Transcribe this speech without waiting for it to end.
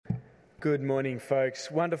Good morning,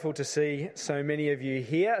 folks. Wonderful to see so many of you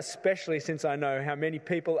here, especially since I know how many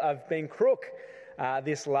people have been crook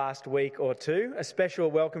this last week or two. A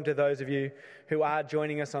special welcome to those of you who are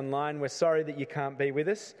joining us online. We're sorry that you can't be with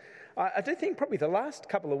us. I do think probably the last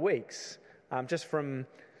couple of weeks, just from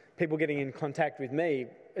people getting in contact with me,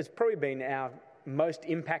 it's probably been our most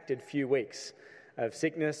impacted few weeks of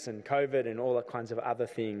sickness and COVID and all that kinds of other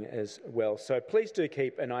thing as well. So please do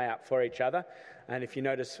keep an eye out for each other. And if you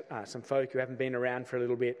notice some folk who haven't been around for a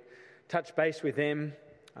little bit, touch base with them,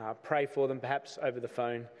 pray for them perhaps over the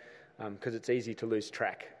phone, because it's easy to lose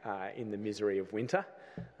track in the misery of winter.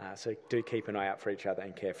 So do keep an eye out for each other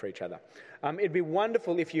and care for each other. It'd be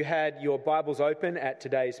wonderful if you had your Bibles open at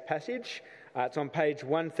today's passage. It's on page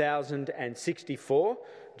 1064,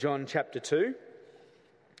 John chapter 2.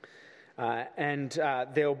 And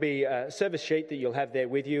there'll be a service sheet that you'll have there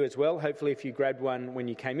with you as well. Hopefully if you grabbed one when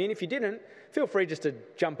you came in. If you didn't, feel free just to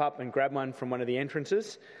jump up and grab one from one of the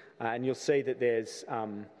entrances. And you'll see that there's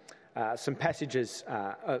some passages,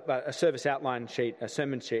 a service outline sheet, a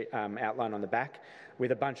sermon sheet outline on the back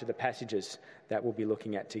with a bunch of the passages that we'll be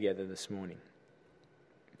looking at together this morning.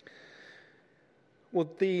 Well,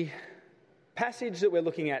 the passage that we're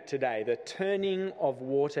looking at today, the turning of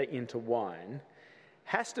water into wine,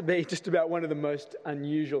 has to be just about one of the most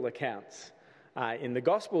unusual accounts in the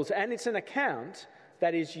Gospels. And it's an account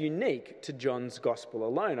that is unique to John's Gospel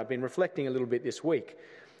alone. I've been reflecting a little bit this week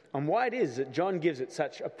on why it is that John gives it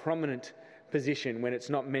such a prominent position when it's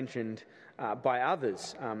not mentioned by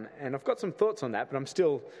others. And I've got some thoughts on that, but I'm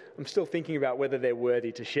still thinking about whether they're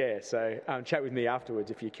worthy to share. So chat with me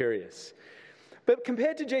afterwards if you're curious. But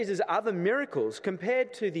compared to Jesus' other miracles,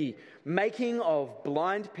 compared to the making of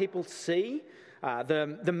blind people see,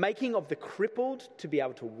 the making of the crippled to be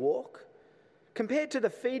able to walk, compared to the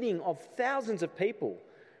feeding of thousands of people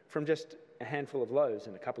from just a handful of loaves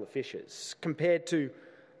and a couple of fishes, compared to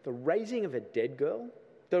the raising of a dead girl,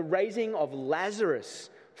 the raising of Lazarus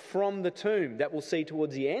from the tomb that we'll see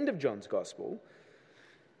towards the end of John's Gospel,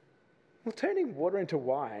 well, turning water into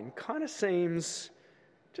wine kind of seems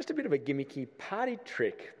just a bit of a gimmicky party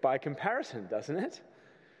trick by comparison, doesn't it?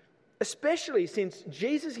 Especially since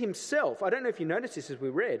Jesus himself, I don't know if you noticed this as we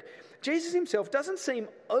read, Jesus himself doesn't seem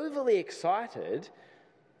overly excited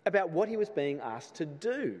about what he was being asked to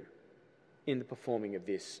do in the performing of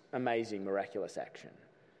this amazing, miraculous action.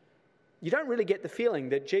 You don't really get the feeling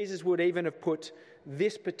that Jesus would even have put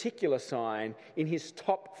this particular sign in his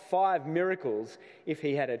top 5 miracles if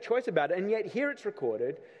he had a choice about it. And yet here it's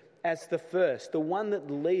recorded as the first, the one that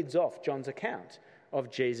leads off John's account of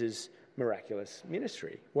Jesus' miraculous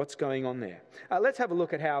ministry. What's going on there? Let's have a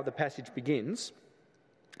look at how the passage begins.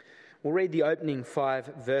 We'll read the opening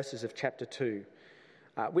 5 verses of chapter 2,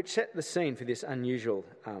 which set the scene for this unusual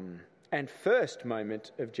and first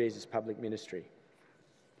moment of Jesus' public ministry.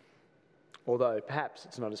 Although perhaps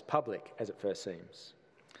it's not as public as it first seems.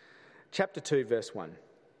 Chapter 2, verse 1.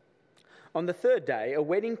 On the 3rd day, a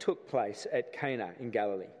wedding took place at Cana in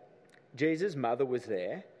Galilee. Jesus' mother was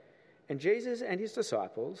there, and Jesus and his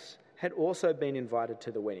disciples had also been invited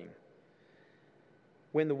to the wedding.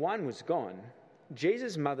 When the wine was gone,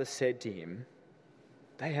 Jesus' mother said to him,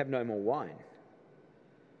 "They have no more wine."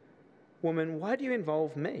 "Woman, why do you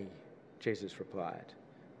involve me?" Jesus replied.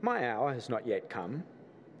 "My hour has not yet come."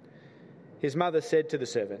 His mother said to the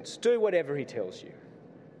servants, "Do whatever he tells you."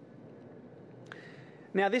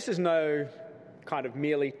 Now, this is no kind of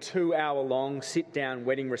merely 2-hour-long sit-down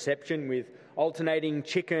wedding reception with alternating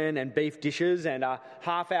chicken and beef dishes and a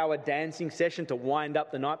half-hour dancing session to wind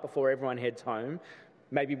up the night before everyone heads home,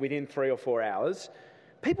 maybe within 3 or 4 hours.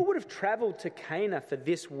 People would have travelled to Cana for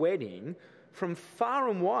this wedding from far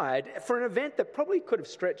and wide for an event that probably could have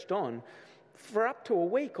stretched on for up to a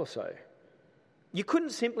week or so. You couldn't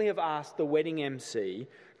simply have asked the wedding MC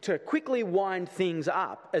to quickly wind things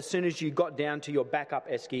up as soon as you got down to your backup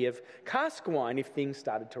esky of cask wine if things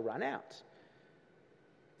started to run out.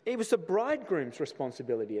 It was the bridegroom's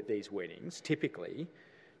responsibility at these weddings, typically,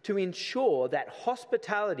 to ensure that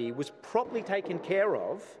hospitality was properly taken care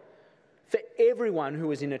of for everyone who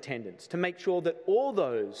was in attendance, to make sure that all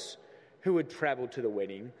those who had travelled to the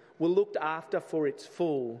wedding were looked after for its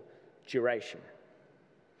full duration.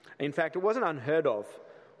 In fact, it wasn't unheard of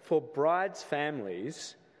for brides'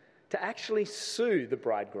 families to actually sue the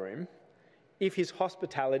bridegroom if his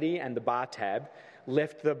hospitality and the bar tab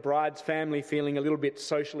left the bride's family feeling a little bit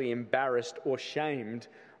socially embarrassed or shamed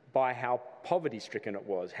by how poverty-stricken it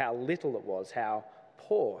was, how little it was, how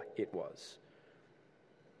poor it was.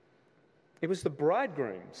 It was the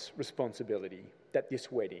bridegroom's responsibility that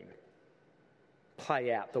this wedding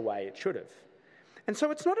play out the way it should have. And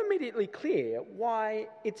so it's not immediately clear why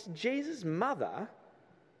it's Jesus' mother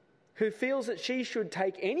who feels that she should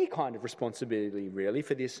take any kind of responsibility, really,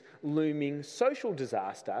 for this looming social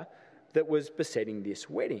disaster that was besetting this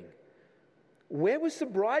wedding. Where was the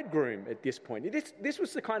bridegroom at this point? This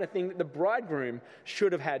was the kind of thing that the bridegroom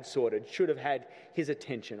should have had sorted, should have had his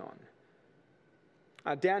attention on.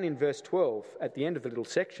 Down in verse 12, at the end of the little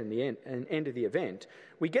section, the end of the event,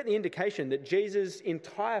 we get the indication that Jesus'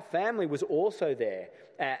 entire family was also there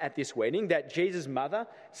at this wedding, that Jesus' mother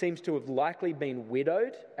seems to have likely been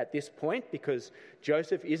widowed at this point because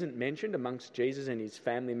Joseph isn't mentioned amongst Jesus and his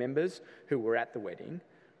family members who were at the wedding.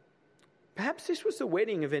 Perhaps this was the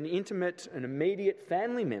wedding of an intimate and immediate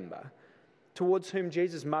family member towards whom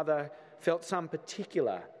Jesus' mother felt some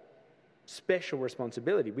particular special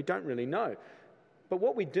responsibility. We don't really know. But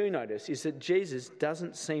what we do notice is that Jesus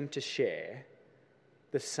doesn't seem to share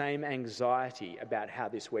the same anxiety about how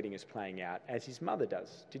this wedding is playing out as his mother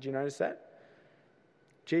does. Did you notice that?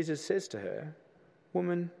 Jesus says to her,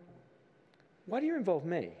 "Woman, why do you involve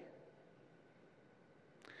me?"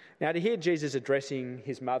 Now, to hear Jesus addressing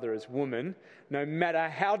his mother as woman, no matter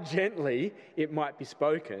how gently it might be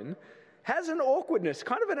spoken, has an awkwardness,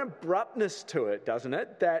 kind of an abruptness to it, doesn't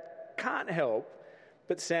it? That can't help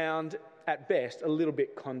but sound, at best, a little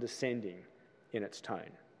bit condescending in its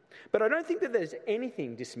tone. But I don't think that there's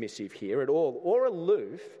anything dismissive here at all, or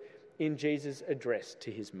aloof in Jesus' address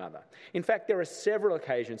to his mother. In fact, there are several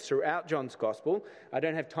occasions throughout John's Gospel. I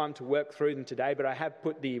don't have time to work through them today, but I have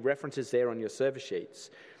put the references there on your service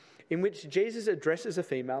sheets, in which Jesus addresses a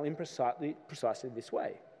female in precisely this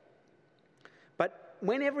way. But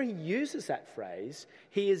whenever he uses that phrase,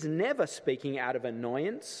 he is never speaking out of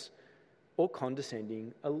annoyance or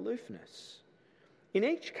condescending aloofness. In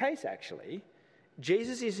each case, actually,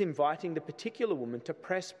 Jesus is inviting the particular woman to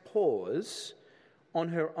press pause on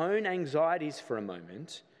her own anxieties for a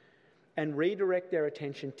moment and redirect their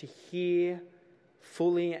attention to hear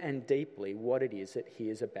fully and deeply what it is that he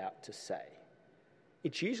is about to say.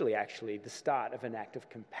 It's usually actually the start of an act of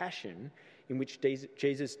compassion in which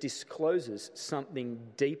Jesus discloses something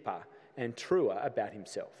deeper and truer about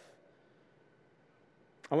himself.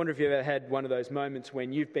 I wonder if you've ever had one of those moments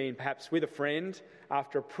when you've been perhaps with a friend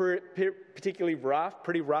after a particularly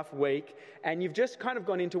pretty rough week, and you've just kind of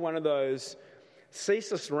gone into one of those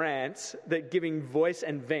ceaseless rants that giving voice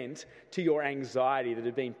and vent to your anxiety that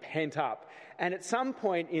had been pent up. And at some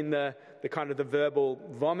point in the kind of the verbal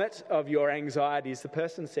vomit of your anxieties, the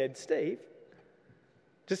person said, "Steve,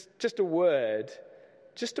 just a word,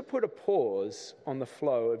 just to put a pause on the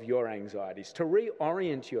flow of your anxieties, to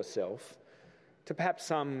reorient yourself to perhaps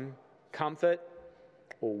some comfort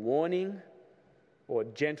or warning or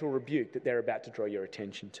gentle rebuke that they're about to draw your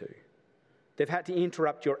attention to." They've had to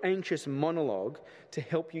interrupt your anxious monologue to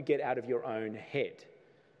help you get out of your own head.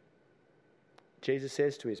 Jesus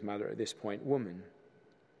says to his mother at this point, "Woman,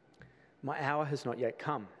 my hour has not yet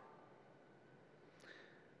come."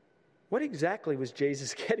 What exactly was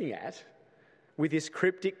Jesus getting at with this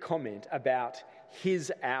cryptic comment about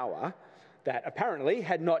his hour that apparently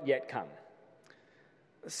had not yet come?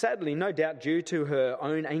 Sadly, no doubt due to her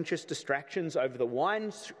own anxious distractions over the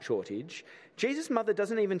wine shortage, Jesus' mother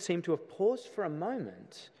doesn't even seem to have paused for a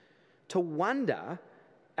moment to wonder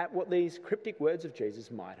at what these cryptic words of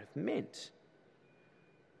Jesus might have meant.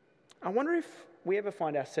 I wonder if we ever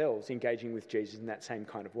find ourselves engaging with Jesus in that same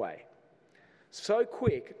kind of way. So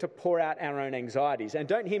quick to pour out our own anxieties. And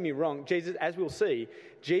don't hear me wrong, Jesus, as we'll see,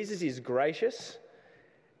 Jesus is gracious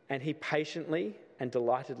and he patiently and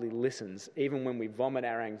delightedly listens, even when we vomit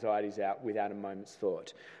our anxieties out without a moment's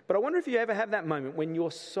thought. But I wonder if you ever have that moment when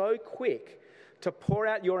you're so quick to pour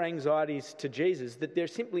out your anxieties to Jesus that there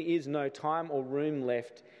simply is no time or room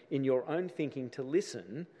left in your own thinking to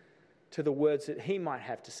listen to the words that he might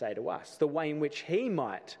have to say to us, the way in which he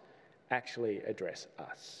might actually address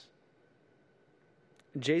us.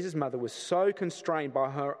 Jesus' mother was so constrained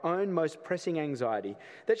by her own most pressing anxiety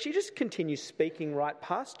that she just continues speaking right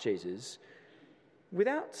past Jesus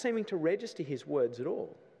without seeming to register his words at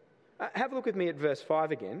all. Have a look with me at verse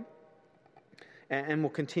 5 again, and we'll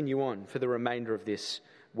continue on for the remainder of this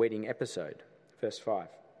wedding episode. Verse 5.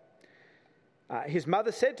 His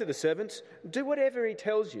mother said to the servants, "Do whatever he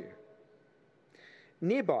tells you."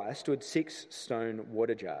 Nearby stood 6 stone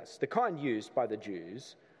water jars, the kind used by the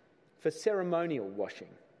Jews for ceremonial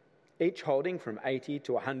washing, each holding from 80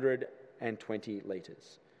 to 120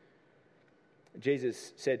 litres.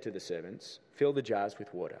 Jesus said to the servants, "Fill the jars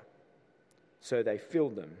with water." So they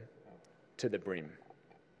filled them to the brim.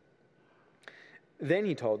 Then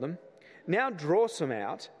he told them, "Now draw some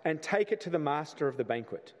out and take it to the master of the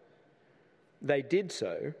banquet." They did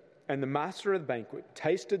so, And the master of the banquet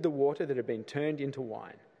tasted the water that had been turned into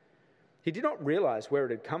wine. He did not realize where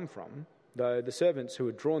it had come from, though the servants who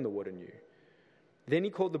had drawn the water knew. Then he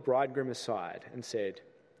called the bridegroom aside and said,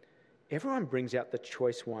 "Everyone brings out the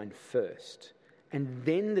choice wine first, and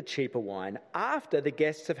then the cheaper wine after the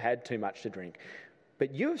guests have had too much to drink.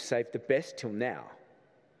 But you have saved the best till now."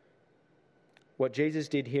 What Jesus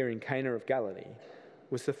did here in Cana of Galilee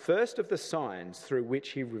was the first of the signs through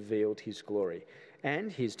which he revealed his glory,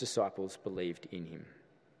 and his disciples believed in him.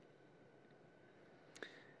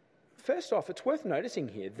 First off, it's worth noticing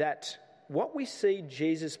here that what we see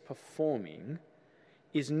Jesus performing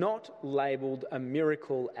is not labelled a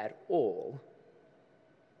miracle at all,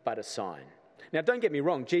 but a sign. Now, don't get me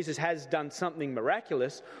wrong, Jesus has done something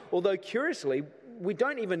miraculous, although curiously, we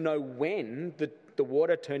don't even know when the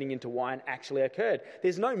water turning into wine actually occurred.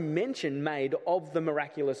 There's no mention made of the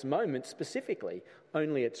miraculous moment specifically,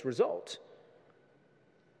 only its result.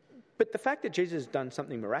 But the fact that Jesus has done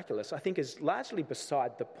something miraculous, I think, is largely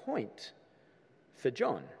beside the point for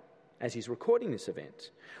John as he's recording this event.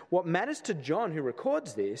 What matters to John, who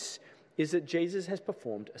records this, is that Jesus has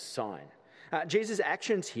performed a sign. Jesus'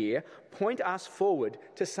 actions here point us forward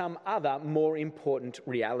to some other more important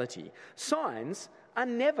reality. Signs are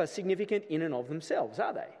never significant in and of themselves,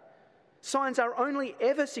 are they? Signs are only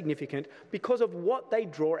ever significant because of what they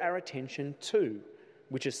draw our attention to,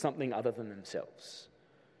 which is something other than themselves.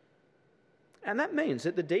 And that means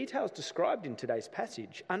that the details described in today's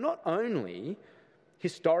passage are not only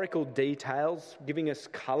historical details giving us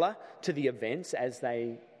colour to the events as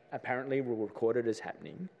they apparently were recorded as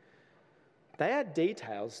happening. They are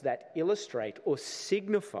details that illustrate or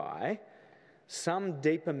signify some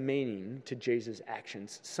deeper meaning to Jesus'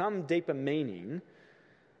 actions, some deeper meaning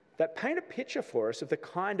that paint a picture for us of the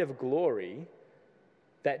kind of glory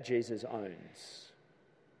that Jesus owns.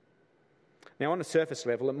 Now, on a surface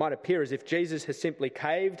level, it might appear as if Jesus has simply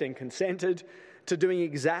caved and consented to doing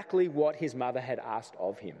exactly what his mother had asked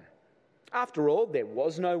of him. After all, there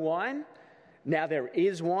was no wine. Now there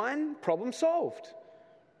is wine. Problem solved.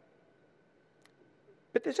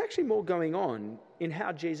 But there's actually more going on in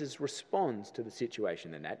how Jesus responds to the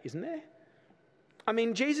situation than that, isn't there? I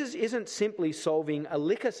mean, Jesus isn't simply solving a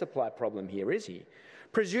liquor supply problem here, is he?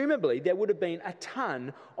 Presumably, there would have been a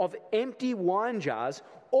ton of empty wine jars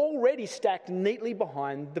already stacked neatly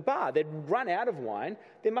behind the bar. They'd run out of wine.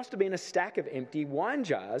 There must have been a stack of empty wine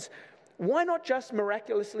jars. Why not just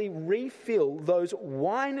miraculously refill those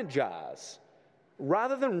wine jars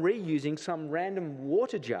rather than reusing some random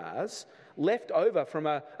water jars left over from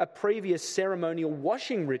a previous ceremonial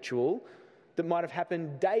washing ritual that might have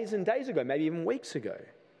happened days and days ago, maybe even weeks ago?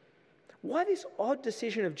 Why this odd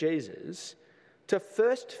decision of Jesus to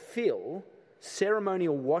first fill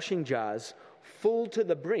ceremonial washing jars full to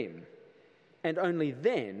the brim and only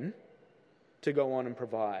then to go on and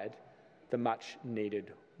provide the much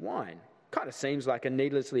needed wine? Kind of seems like a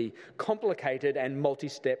needlessly complicated and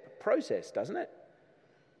multi-step process, doesn't it?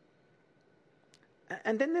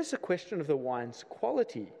 And then there's the question of the wine's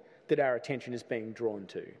quality that our attention is being drawn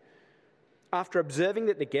to. After observing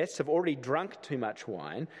that the guests have already drunk too much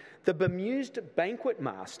wine, the bemused banquet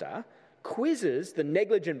master quizzes the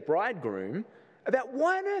negligent bridegroom about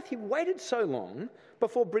why on earth he waited so long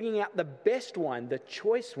before bringing out the best wine, the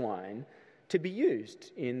choice wine, to be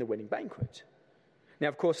used in the wedding banquet. Now,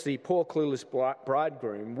 of course, the poor clueless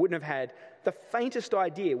bridegroom wouldn't have had the faintest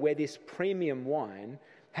idea where this premium wine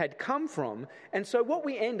had come from. And so what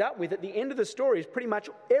we end up with at the end of the story is pretty much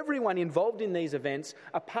everyone involved in these events,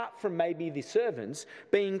 apart from maybe the servants,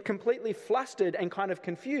 being completely flustered and kind of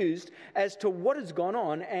confused as to what has gone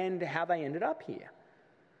on and how they ended up here.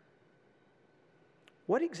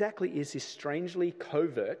 What exactly is this strangely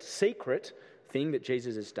covert, secret thing that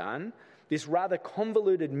Jesus has done? This rather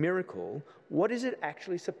convoluted miracle, what is it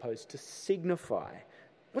actually supposed to signify?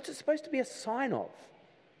 What's it supposed to be a sign of?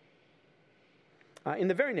 In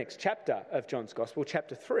the very next chapter of John's Gospel,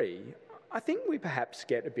 chapter 3, I think we perhaps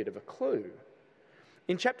get a bit of a clue.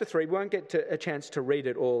 In chapter 3, we won't get a chance to read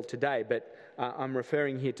it all today, but I'm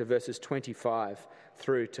referring here to verses 25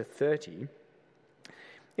 through to 30.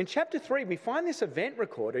 In chapter 3, we find this event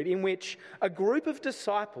recorded in which a group of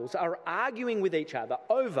disciples are arguing with each other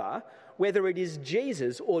over whether it is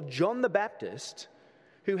Jesus or John the Baptist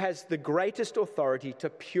who has the greatest authority to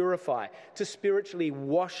purify, to spiritually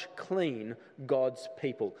wash clean God's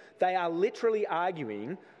people. They are literally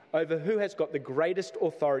arguing over who has got the greatest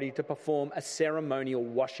authority to perform a ceremonial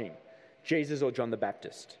washing, Jesus or John the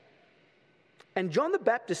Baptist. And John the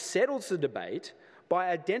Baptist settles the debate by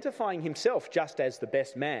identifying himself just as the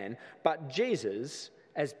best man, but Jesus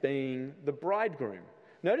as being the bridegroom,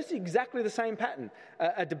 Notice exactly the same pattern.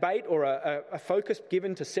 A debate or a focus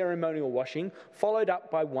given to ceremonial washing, followed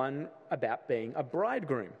up by one about being a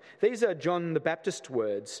bridegroom. These are John the Baptist's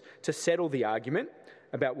words to settle the argument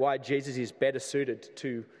about why Jesus is better suited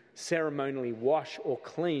to ceremonially wash or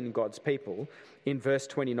clean God's people in verse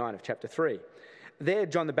 29 of chapter 3. There,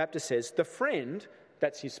 John the Baptist says, the friend,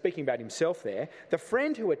 he's speaking about himself there, the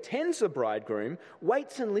friend who attends the bridegroom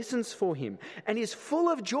waits and listens for him and is full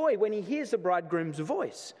of joy when he hears the bridegroom's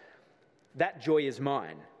voice. That joy is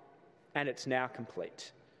mine, and it's now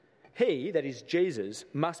complete. He, that is Jesus,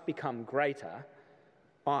 must become greater.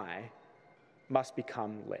 I must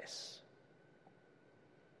become less.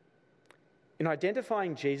 In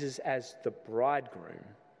identifying Jesus as the bridegroom,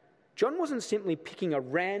 John wasn't simply picking a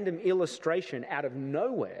random illustration out of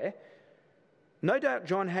nowhere. No doubt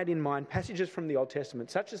John had in mind passages from the Old Testament,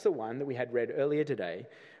 such as the one that we had read earlier today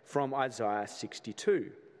from Isaiah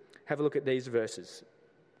 62. Have a look at these verses.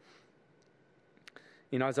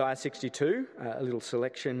 In Isaiah 62, a little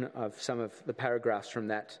selection of some of the paragraphs from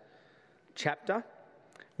that chapter,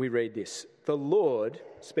 we read this. The Lord,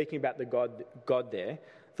 speaking about the God there,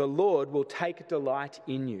 the Lord will take delight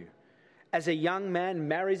in you. As a young man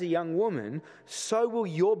marries a young woman, so will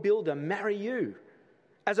your builder marry you.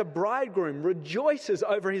 As a bridegroom rejoices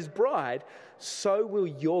over his bride, so will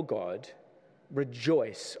your God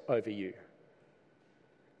rejoice over you.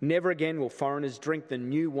 Never again will foreigners drink the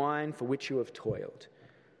new wine for which you have toiled,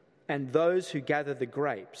 and those who gather the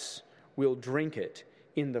grapes will drink it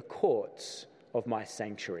in the courts of my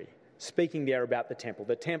sanctuary. Speaking there about the temple.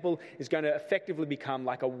 The temple is going to effectively become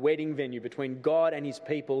like a wedding venue between God and his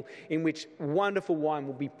people, in which wonderful wine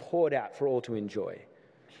will be poured out for all to enjoy.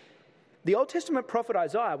 The Old Testament prophet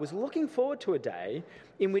Isaiah was looking forward to a day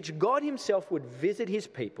in which God himself would visit his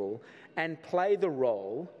people and play the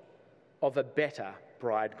role of a better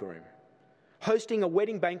bridegroom, hosting a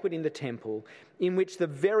wedding banquet in the temple in which the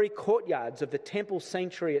very courtyards of the temple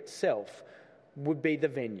sanctuary itself would be the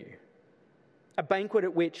venue. A banquet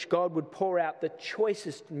at which God would pour out the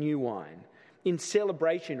choicest new wine in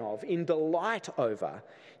celebration of, in delight over,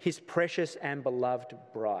 his precious and beloved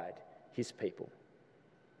bride, his people.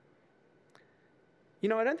 You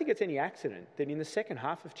know, I don't think it's any accident that in the second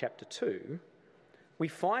half of chapter 2, we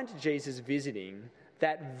find Jesus visiting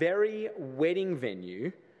that very wedding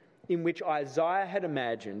venue in which Isaiah had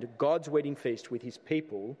imagined God's wedding feast with his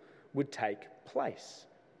people would take place.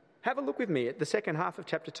 Have a look with me at the second half of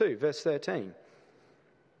chapter 2, verse 13.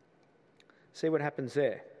 See what happens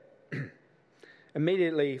there.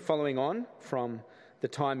 Immediately following on from the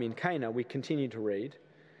time in Cana, we continue to read,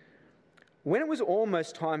 when it was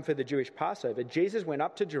almost time for the Jewish Passover, Jesus went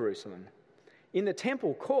up to Jerusalem. In the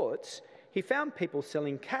temple courts, he found people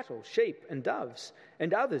selling cattle, sheep, and doves,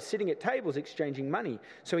 and others sitting at tables exchanging money.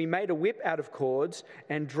 So he made a whip out of cords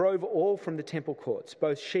and drove all from the temple courts,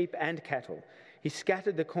 both sheep and cattle. He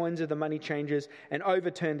scattered the coins of the money changers and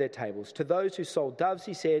overturned their tables. To those who sold doves,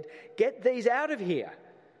 he said, "Get these out of here.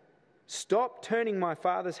 Stop turning my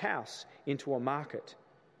Father's house into a market."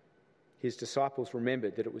 His disciples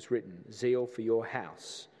remembered that it was written, "Zeal for your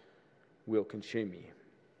house will consume you."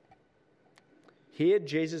 Here,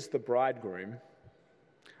 Jesus the bridegroom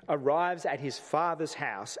arrives at his Father's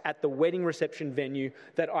house at the wedding reception venue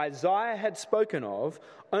that Isaiah had spoken of,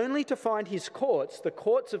 only to find his courts, the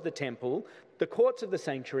courts of the temple, the courts of the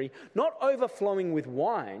sanctuary, not overflowing with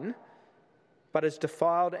wine, but as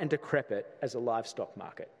defiled and decrepit as a livestock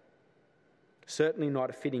market. Certainly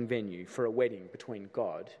not a fitting venue for a wedding between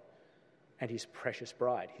God and his precious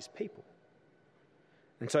bride, his people.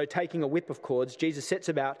 And so, taking a whip of cords, Jesus sets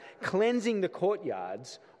about cleansing the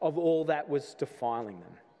courtyards of all that was defiling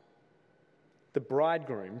them. The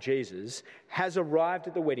bridegroom, Jesus, has arrived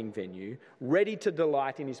at the wedding venue, ready to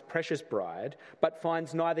delight in his precious bride, but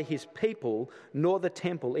finds neither his people nor the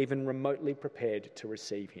temple even remotely prepared to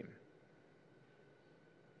receive him.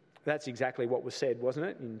 That's exactly what was said, wasn't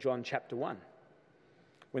it, in John chapter 1,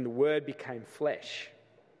 when the Word became flesh.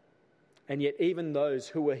 And yet even those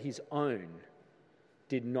who were his own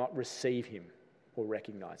did not receive him or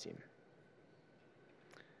recognize him.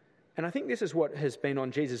 And I think this is what has been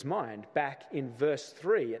on Jesus' mind back in verse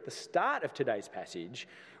 3 at the start of today's passage,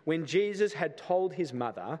 when Jesus had told his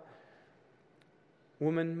mother,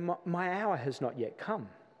 "Woman, my hour has not yet come."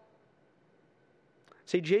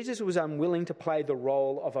 See, Jesus was unwilling to play the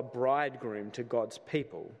role of a bridegroom to God's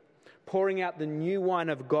people, pouring out the new wine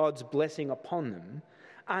of God's blessing upon them,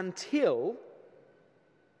 until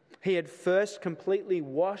he had first completely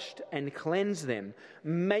washed and cleansed them,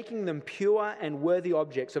 making them pure and worthy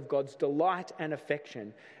objects of God's delight and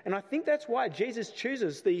affection. And I think that's why Jesus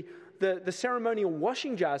chooses the the ceremonial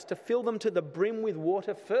washing jars to fill them to the brim with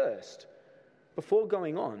water first, before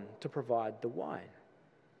going on to provide the wine.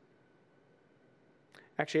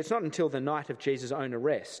 Actually, it's not until the night of Jesus' own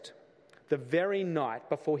arrest, the very night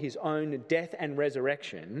before his own death and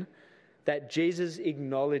resurrection, that Jesus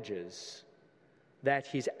acknowledges that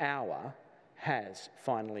his hour has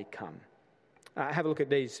finally come. Have a look at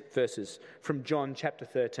these verses from John chapter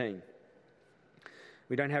 13.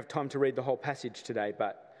 We don't have time to read the whole passage today,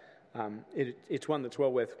 but it's one that's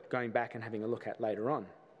well worth going back and having a look at later on.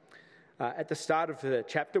 At the start of the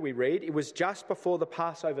chapter we read, it was just before the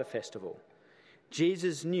Passover festival.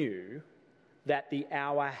 Jesus knew that the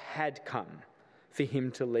hour had come for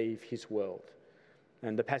him to leave his world.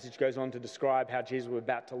 And the passage goes on to describe how Jesus was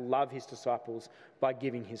about to love his disciples by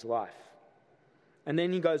giving his life. And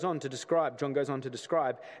then John goes on to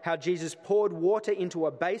describe how Jesus poured water into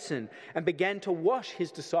a basin and began to wash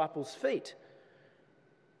his disciples' feet.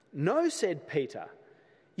 "No," said Peter,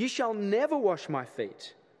 "you shall never wash my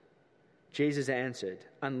feet." Jesus answered,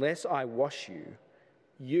 "Unless I wash you,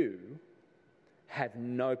 you have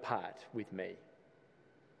no part with me."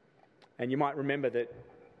 And you might remember that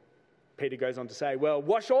Peter goes on to say, "Well,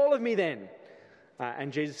 wash all of me then."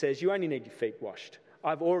 And Jesus says, "You only need your feet washed.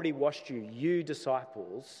 I've already washed you. You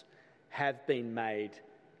disciples have been made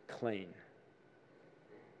clean."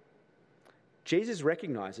 Jesus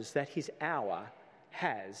recognizes that his hour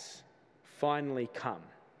has finally come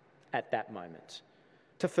at that moment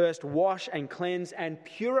to first wash and cleanse and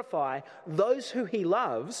purify those who he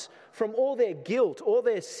loves from all their guilt, all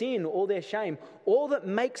their sin, all their shame, all that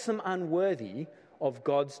makes them unworthy of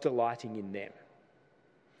God's delighting in them.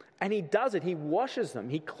 And he does it, he washes them,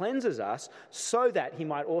 he cleanses us so that he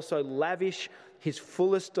might also lavish his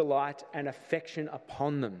fullest delight and affection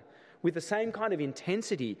upon them with the same kind of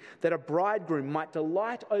intensity that a bridegroom might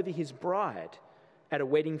delight over his bride at a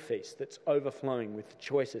wedding feast that's overflowing with the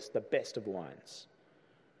choicest, the best of wines.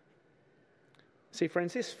 See,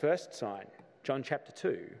 friends, this first sign, John chapter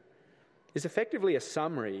 2, is effectively a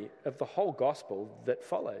summary of the whole gospel that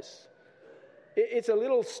follows. It's a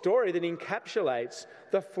little story that encapsulates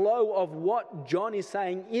the flow of what John is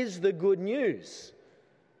saying is the good news.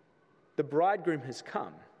 The bridegroom has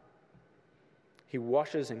come. He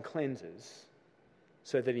washes and cleanses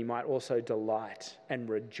so that he might also delight and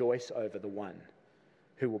rejoice over the one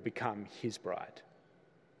who will become his bride.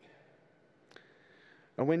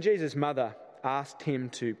 And when Jesus' mother asked him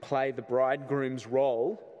to play the bridegroom's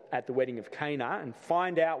role at the wedding of Cana and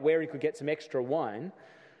find out where he could get some extra wine,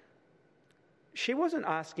 she wasn't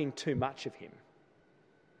asking too much of him.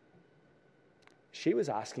 She was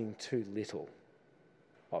asking too little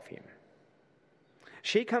of him.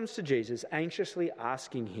 She comes to Jesus anxiously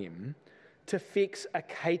asking him to fix a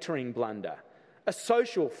catering blunder, a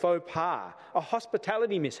social faux pas, a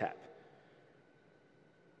hospitality mishap.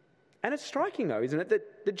 And it's striking, though, isn't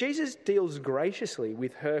it, that Jesus deals graciously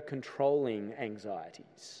with her controlling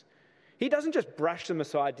anxieties. He doesn't just brush them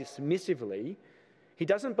aside dismissively. He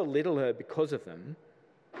doesn't belittle her because of them.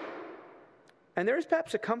 And there is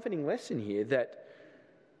perhaps a comforting lesson here that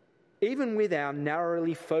even with our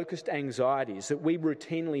narrowly focused anxieties that we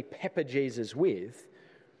routinely pepper Jesus with,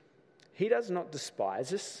 he does not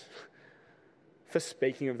despise us for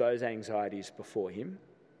speaking of those anxieties before him.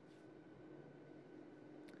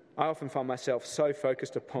 I often find myself so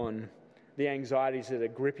focused upon the anxieties that are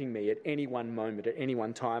gripping me at any one moment, at any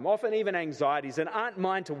one time, often even anxieties that aren't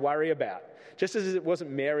mine to worry about, just as it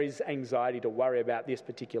wasn't Mary's anxiety to worry about this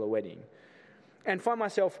particular wedding, and find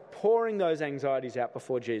myself pouring those anxieties out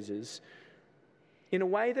before Jesus in a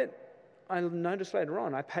way that I noticed later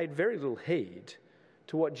on I paid very little heed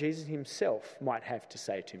to what Jesus himself might have to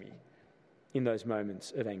say to me in those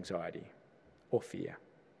moments of anxiety or fear.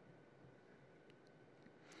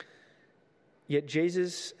 Yet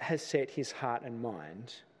Jesus has set his heart and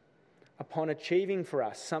mind upon achieving for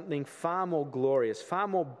us something far more glorious, far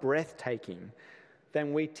more breathtaking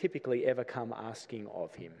than we typically ever come asking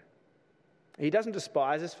of him. He doesn't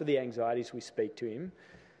despise us for the anxieties we speak to him,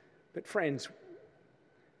 but friends,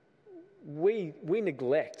 we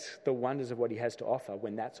neglect the wonders of what he has to offer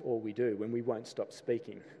when that's all we do, when we won't stop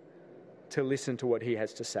speaking to listen to what he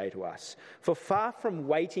has to say to us. For far from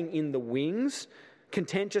waiting in the wings,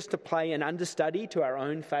 content just to play an understudy to our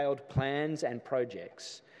own failed plans and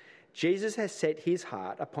projects, Jesus has set his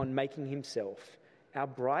heart upon making himself our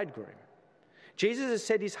bridegroom. Jesus has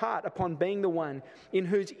set his heart upon being the one in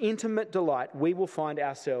whose intimate delight we will find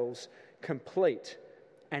ourselves complete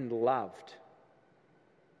and loved.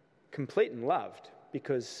 Complete and loved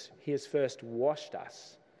because he has first washed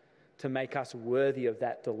us to make us worthy of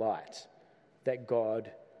that delight that God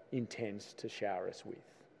intends to shower us with.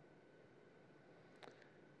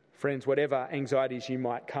 Friends, whatever anxieties you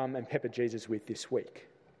might come and pepper Jesus with this week,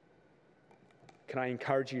 can I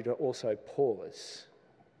encourage you to also pause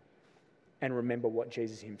and remember what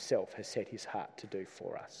Jesus himself has set his heart to do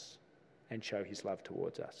for us and show his love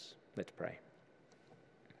towards us. Let's pray.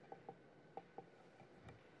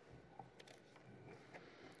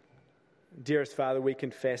 Dearest Father, we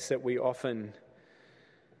confess that we often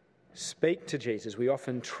speak to Jesus. We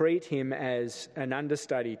often treat him as an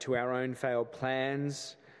understudy to our own failed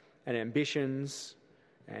plans and ambitions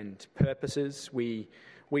and purposes. We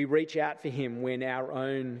reach out for him when our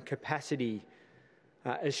own capacity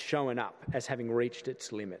is shown up as having reached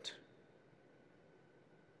its limit.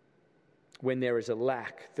 When there is a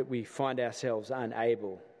lack that we find ourselves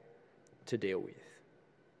unable to deal with.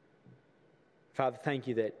 Father, thank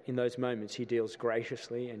you that in those moments he deals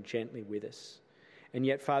graciously and gently with us. And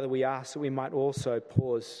yet, Father, we ask that we might also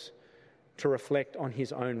pause to reflect on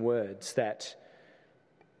his own words, that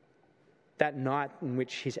night in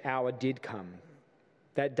which his hour did come,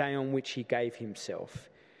 that day on which he gave himself,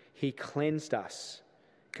 he cleansed us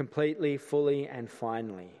completely, fully, and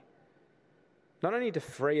finally. Not only to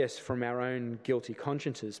free us from our own guilty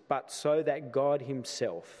consciences, but so that God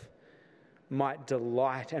himself might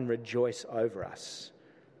delight and rejoice over us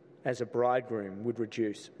as a bridegroom would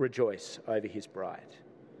rejoice over his bride.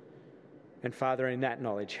 And Father, in that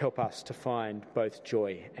knowledge, help us to find both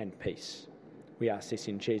joy and peace. We ask this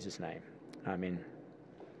in Jesus' name. Amen.